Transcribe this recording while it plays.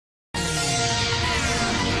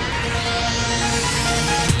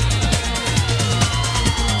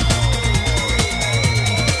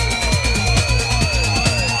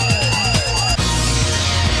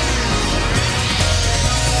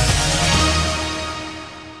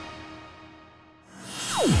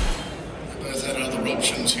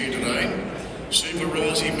options here today.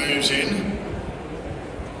 Suparazi moves in,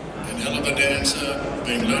 and Hell of a Dancer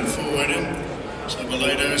being led forward. So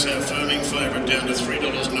Willaidow is our firming favourite, down to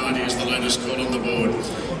 $3.90 is the latest call on the board.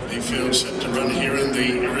 The field set to run here in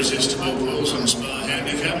the Irresistible Pools and Spas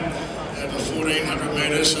handicap. Over 1,400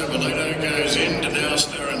 metres, so Willaidow goes in.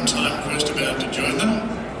 Star and Time Quest about to join them.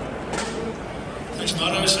 There's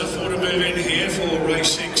Motto, so 4 to move in here for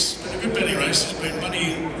race 6. Been a good betting race. There's been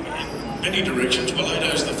money in many directions.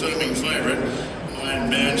 Willaidows the firming favourite. Iron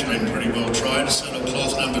Man's been pretty well tried. Saddle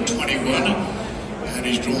cloth number 21. And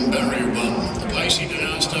he's drawn barrier 1. The pacey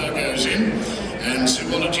Star goes in. And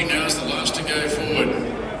Zoology now is the last to go forward.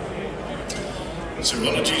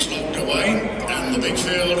 Zoology's locked away. And the big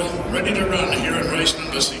field ready to run here in race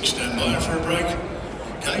number 6. Stand by for a break.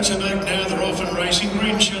 Gates are back now, they're off and racing.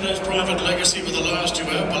 Green Shadows, Private Legacy with the last 2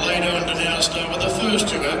 out. Willaidow and Star with the first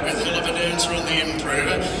 2 out, with Hell of a Dancer on the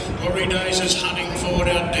improver. Glory Days is hunting forward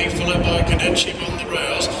out deep, followed by Cadetship on the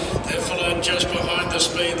rails. They're followed just behind the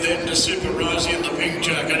speed, then to Suparazi in the pink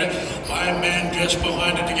jacket. Iron Man just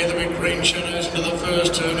behind it, together with Green Shadows into the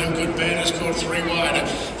first turn, and Good Band is caught 3 wide.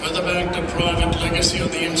 Further back to Private Legacy on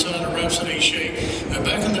the inside of Rhapsody Chic.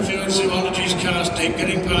 Back in the field, Zoology's cast deep,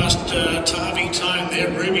 getting past Tarvey Time there.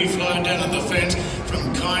 Ruby flying down on the fence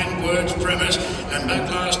from Kind Words premise, and back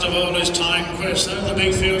last of all is Time Quest. So the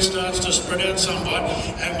big field starts to spread out somewhat,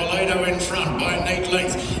 and Willaidow in front by a neat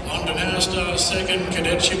length. On to Star second,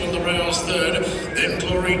 Cadetship on the rails third, then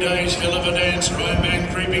Glory Days, Hell of a Dancer, Iron Man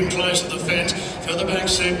creeping close to the fence. Further back,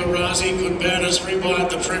 Suparazi, Good Band is 3 wide,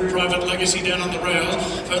 the Troop Private Legacy down on the rails.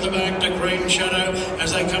 Further back to Green Shadow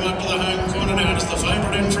as they come up to the home corner now. It's the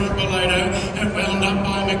favourite in front, Willaidow, and wound up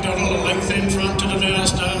by McDonald, a length in front to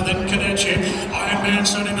Star, then Cadetship. Iron Man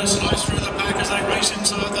starting to slice through the pack as they race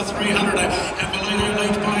inside the 300, and Willaidow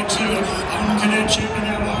leads by 2 on Cadetship, and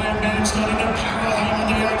now Iron Man starting to power home on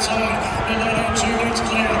the outside. Willaidow 2 lengths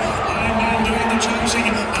clear. Iron Man doing the chasing,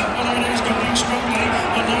 but Willaidow's going strongly.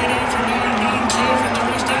 Willaidow from Iron Man 2 from the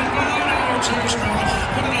west end. Willaidow too strong,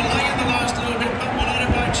 putting a leg in the last little bit, but Willaidow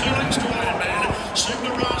by 2 lengths to Iron Man.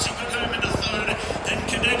 Suparazi got home into third, then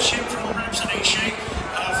Cadetship from Rhapsody Chic.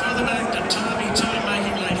 Further back to Tarvey Time,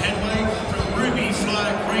 making late headway from Ruby Fly,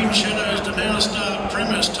 Green Shadows to Star,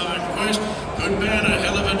 Premise, Time Quest, Good Banner,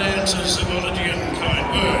 Hell of a Dancer, Zoology and Kind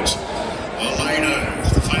Words. Willaidow,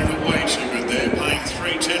 the favourite way too good there, paying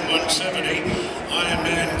 $3.10, $1.70. Iron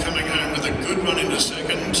Man coming home with a good run into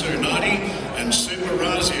second, $2.90, and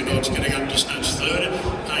Suparazi odds getting up to snatch third,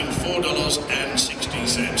 paying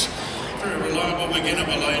 $4.60. Very reliable beginner,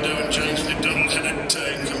 Willaidow, and James McDonald had it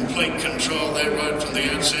in complete control there right from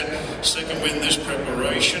the outset. Second win this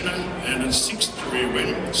preparation, and a 6th career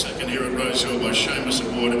win. Second here at Rosehill by Seamus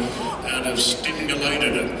Award out of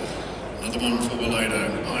Stimulated. Another one for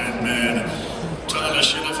Willaidow. Iron Man. Tyler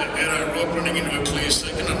Schiller for Arrow Rock running into a clear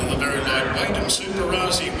second under the very lightweight, and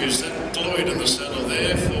Suparazi with that Lloyd in the saddle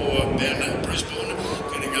there for Ben Brisbane,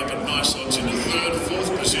 getting up at nice odds into third.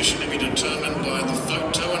 4th position to be determined by the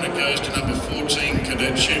photo, and it goes to number 14,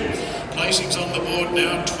 Cadetship. Placings on the board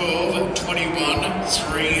now 12, 21,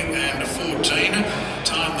 3 and 14.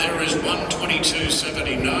 Time there is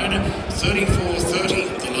 1:22.79,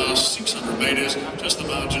 34.30 the last 600 metres, just the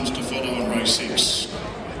margins to follow on race 6.